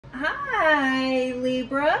Hi,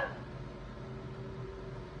 Libra.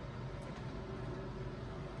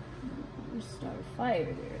 Start a fire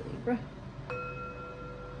there, Libra.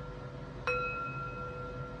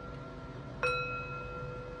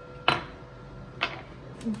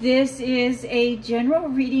 This is a general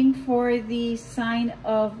reading for the sign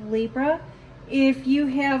of Libra. If you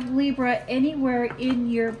have Libra anywhere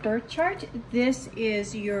in your birth chart, this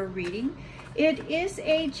is your reading. It is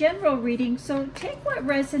a general reading, so take what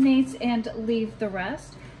resonates and leave the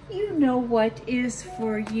rest. You know what is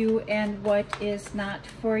for you and what is not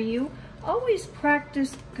for you. Always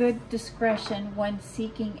practice good discretion when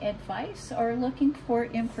seeking advice or looking for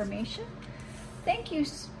information. Thank you,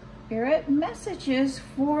 Spirit. Messages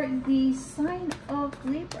for the sign of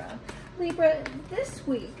Libra. Libra, this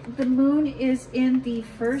week, the moon is in the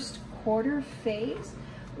first quarter phase.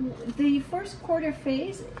 The first quarter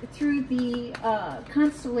phase through the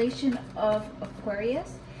constellation of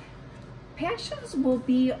Aquarius. Passions will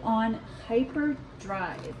be on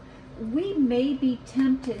hyperdrive. We may be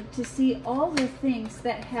tempted to see all the things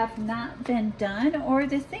that have not been done or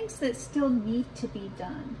the things that still need to be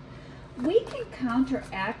done. We can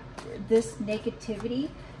counteract this negativity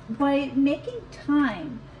by making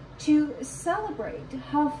time to celebrate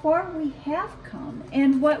how far we have come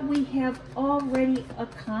and what we have already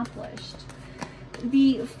accomplished.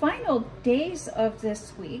 The final days of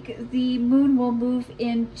this week, the moon will move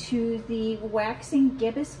into the Waxing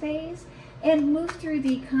Gibbous phase and move through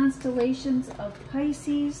the constellations of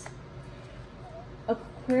Pisces,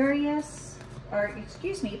 Pisces,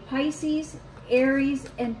 Aries,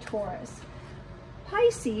 and Taurus.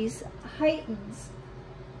 Pisces heightens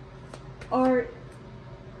our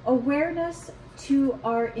awareness to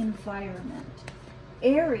our environment.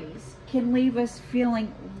 Aries can leave us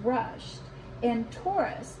feeling rushed, and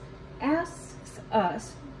Taurus asks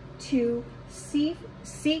us to seek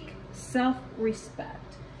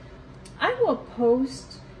self-respect. I will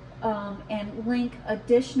post and link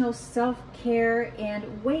additional self-care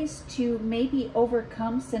and ways to maybe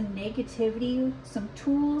overcome some negativity, some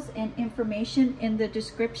tools and information in the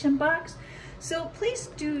description box. So please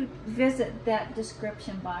do visit that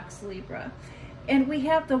description box, Libra. And we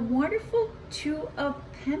have the wonderful Two of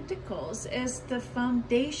Pentacles as the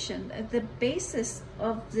foundation, the basis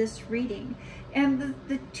of this reading. And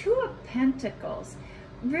the Two of Pentacles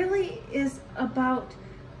really is about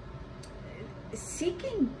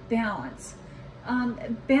seeking balance,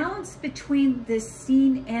 balance between the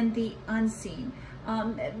seen and the unseen.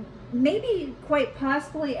 Maybe quite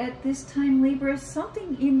possibly at this time, Libra,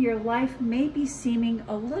 something in your life may be seeming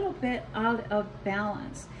a little bit out of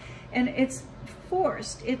balance, and it's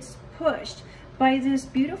forced, it's pushed by this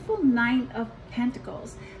beautiful Nine of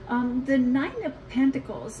Pentacles. The Nine of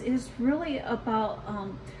Pentacles is really about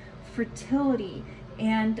fertility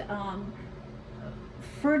and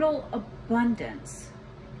fertile abundance.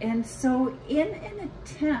 And so in an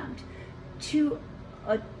attempt to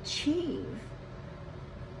achieve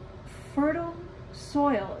fertile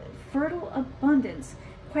soil, fertile abundance,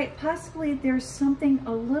 quite possibly there's something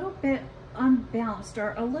a little bit unbalanced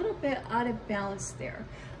or a little bit out of balance there.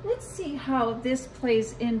 Let's see how this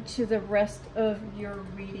plays into the rest of your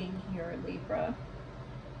reading here, Libra.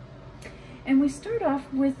 And we start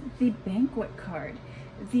off with the Banquet card,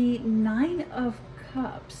 the Nine of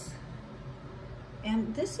Cups.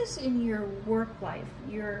 And this is in your work life,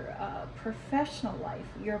 your professional life,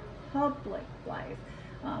 your public life,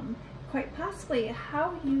 quite possibly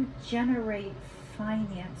how you generate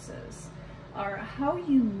finances or how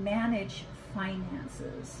you manage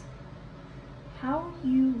finances, how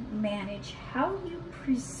you manage, how you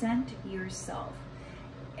present yourself,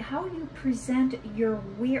 how you present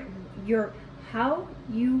how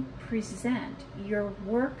you present your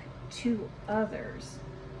work to others.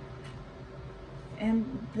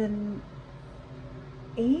 And the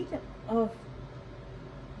Eight of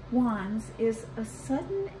Wands is a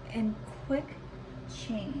sudden and quick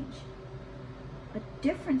change, a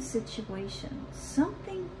different situation,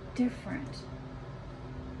 something different.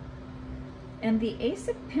 And the Ace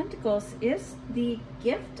of Pentacles is the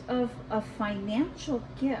gift of a financial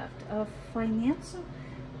gift, of financial,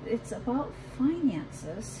 it's about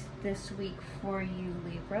finances this week for you,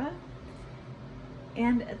 Libra.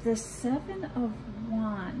 And the Seven of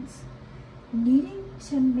Wands, needing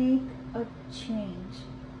to make a change.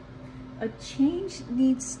 A change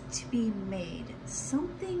needs to be made.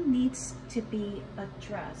 Something needs to be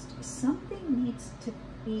addressed. Something needs to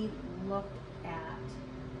be looked at.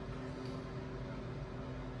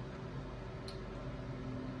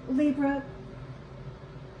 Libra,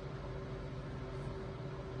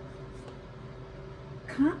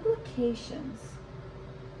 complications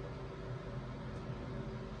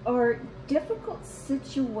are difficult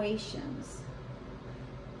situations.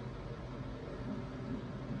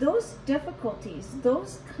 Those difficulties,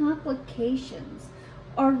 those complications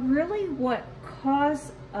are really what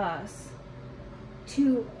cause us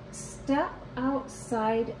to step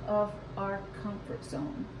outside of our comfort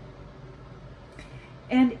zone.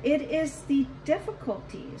 And it is the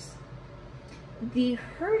difficulties, the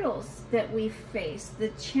hurdles that we face, the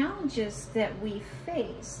challenges that we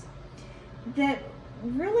face that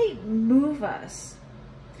really move us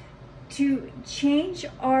to change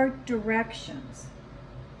our directions,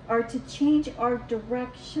 or to change our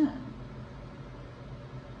direction.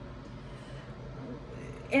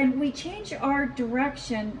 And we change our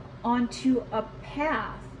direction onto a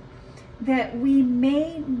path that we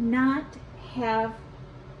may not have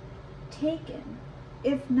taken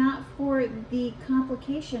if not for the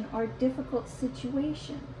complication or difficult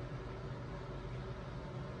situation.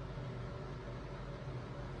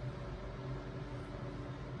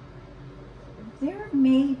 There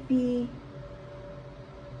may be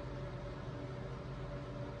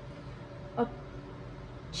a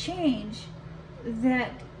change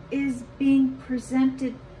that is being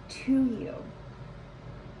presented to you,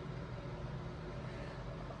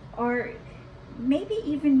 or maybe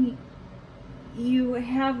even you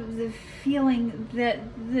have the feeling that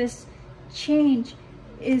this change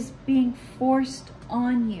is being forced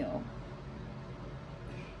on you,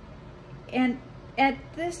 and at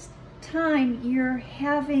this time you're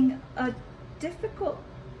having a difficult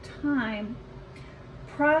time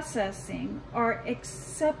processing or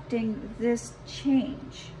accepting this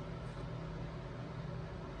change.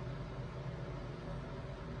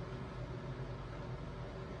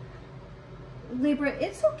 Libra,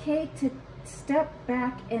 it's okay to step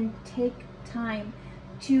back and take time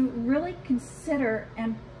to really consider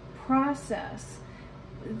and process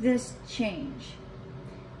this change,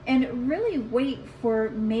 and really wait for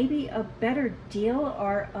maybe a better deal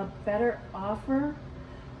or a better offer.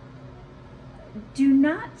 Do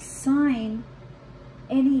not sign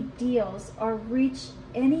any deals or reach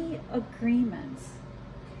any agreements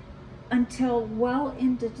until well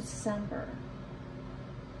into December.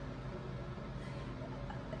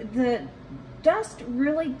 The dust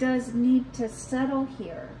really does need to settle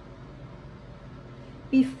here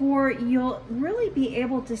before you'll really be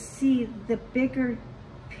able to see the bigger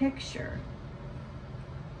picture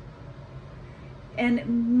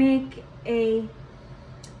and make a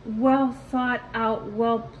well thought out,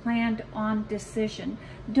 well planned on decision.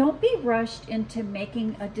 Don't be rushed into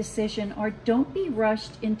making a decision, or don't be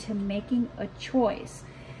rushed into making a choice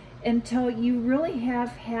until you really have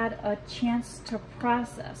had a chance to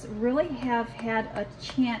process, really have had a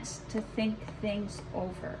chance to think things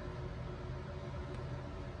over.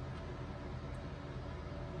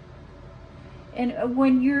 And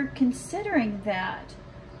when you're considering that,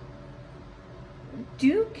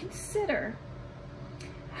 do consider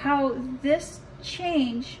how this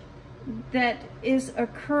change that is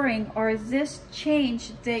occurring, or this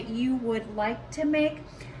change that you would like to make,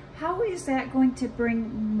 how is that going to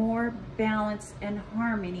bring more balance and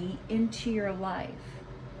harmony into your life?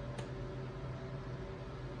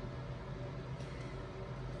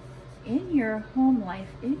 In your home life,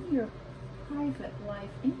 in your private life,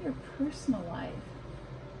 in your personal life.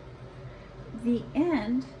 The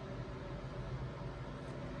end,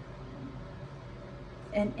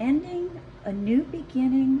 an ending, a new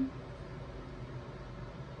beginning,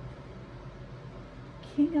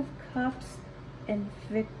 King of Cups, and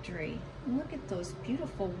victory. Look at those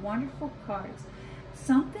beautiful, wonderful cards.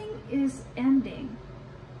 Something is ending.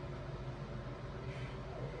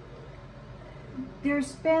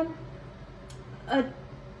 There's been a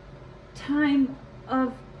time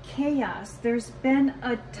of chaos. There's been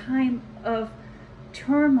a time of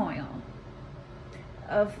turmoil,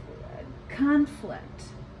 of conflict,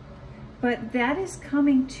 but that is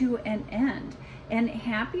coming to an end, and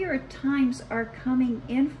happier times are coming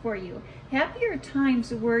in for you. Happier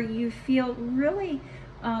times where you feel really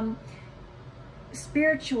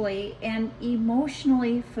spiritually and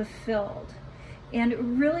emotionally fulfilled,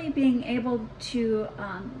 and really being able to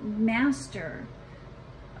master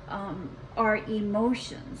our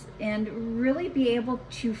emotions and really be able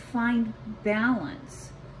to find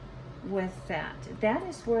balance with that. That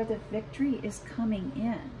is where the victory is coming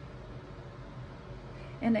in.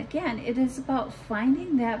 And again, it is about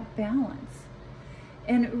finding that balance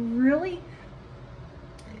and really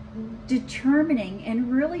determining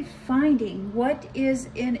and really finding what is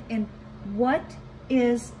what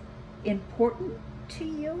is important to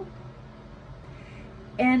you,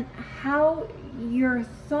 and how your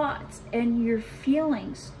thoughts and your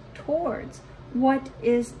feelings towards what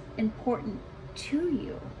is important to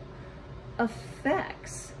you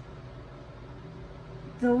affects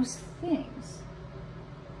those things.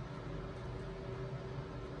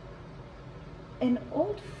 An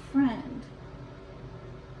old friend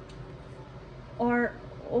or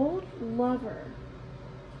old lover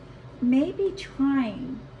may be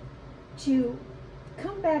trying to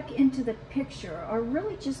come back into the picture, or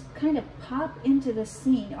really just kind of pop into the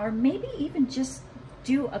scene, or maybe even just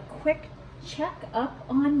do a quick check up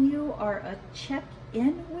on you or a check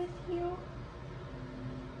in with you.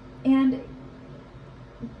 And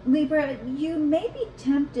Libra, you may be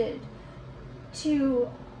tempted to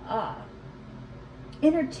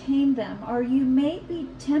entertain them, or you may be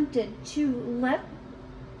tempted to let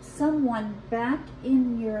someone back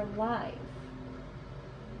in your life.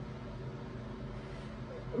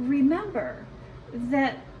 Remember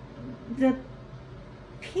that the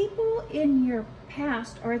people in your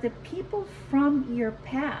past, or the people from your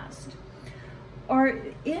past, are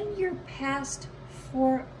in your past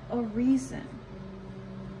for a reason.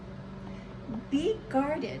 Be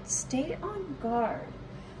guarded, stay on guard,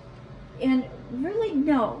 and really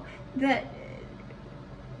know that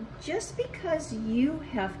just because you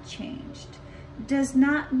have changed does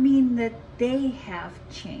not mean that they have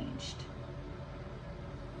changed.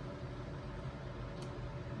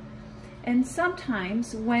 And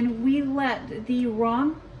sometimes when we let the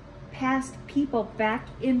wrong past people back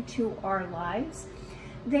into our lives,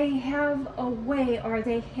 they have a way, or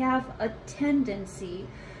they have a tendency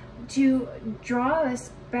to draw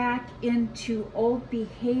us back into old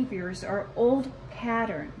behaviors or old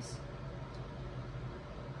patterns.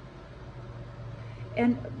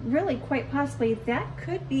 And really, quite possibly, that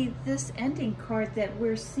could be this ending card that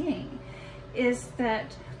we're seeing, is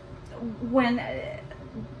that when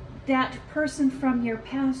that person from your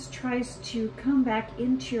past tries to come back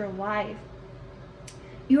into your life,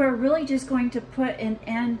 you are really just going to put an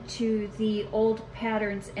end to the old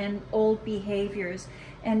patterns and old behaviors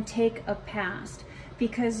and take a past,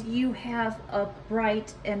 because you have a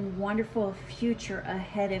bright and wonderful future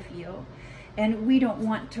ahead of you. And we don't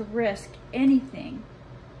want to risk anything.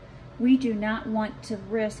 We do not want to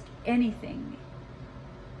risk anything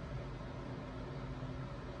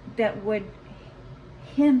that would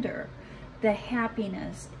hinder the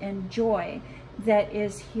happiness and joy that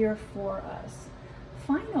is here for us.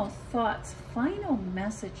 Final thoughts, final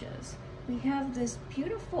messages. We have this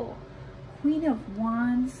beautiful Queen of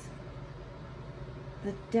Wands,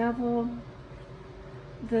 the Devil,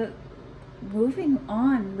 the moving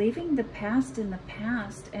on, leaving the past in the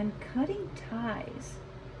past, and cutting ties.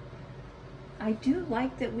 I do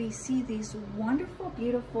like that we see these wonderful,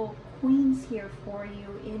 beautiful queens here for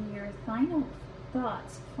you in your final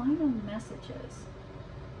thoughts, final messages.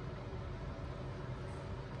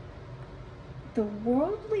 The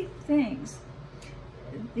worldly things,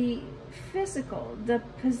 the physical, the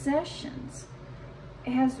possessions,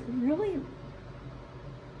 has really,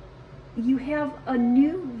 you have a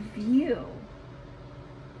new view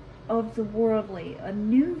of the worldly, a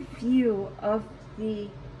new view of the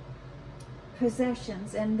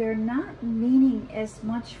possessions, and they're not meaning as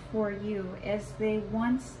much for you as they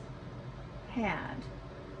once had.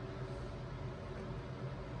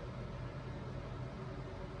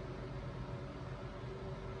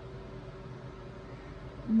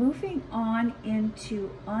 Moving on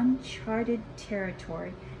into uncharted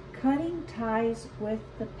territory, cutting ties with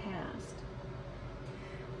the past.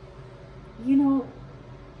 You know,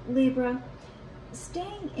 Libra,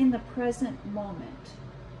 staying in the present moment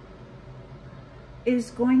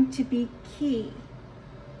is going to be key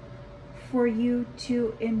for you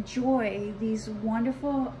to enjoy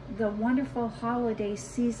the wonderful holiday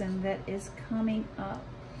season that is coming up.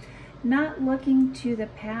 Not looking to the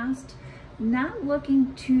past, not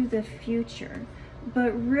looking to the future,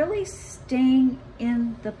 but really staying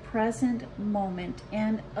in the present moment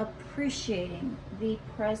and appreciating the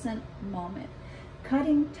present moment,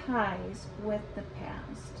 cutting ties with the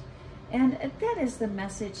past. And that is the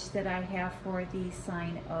message that I have for the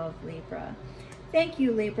sign of Libra. Thank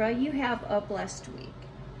you, Libra. You have a blessed week.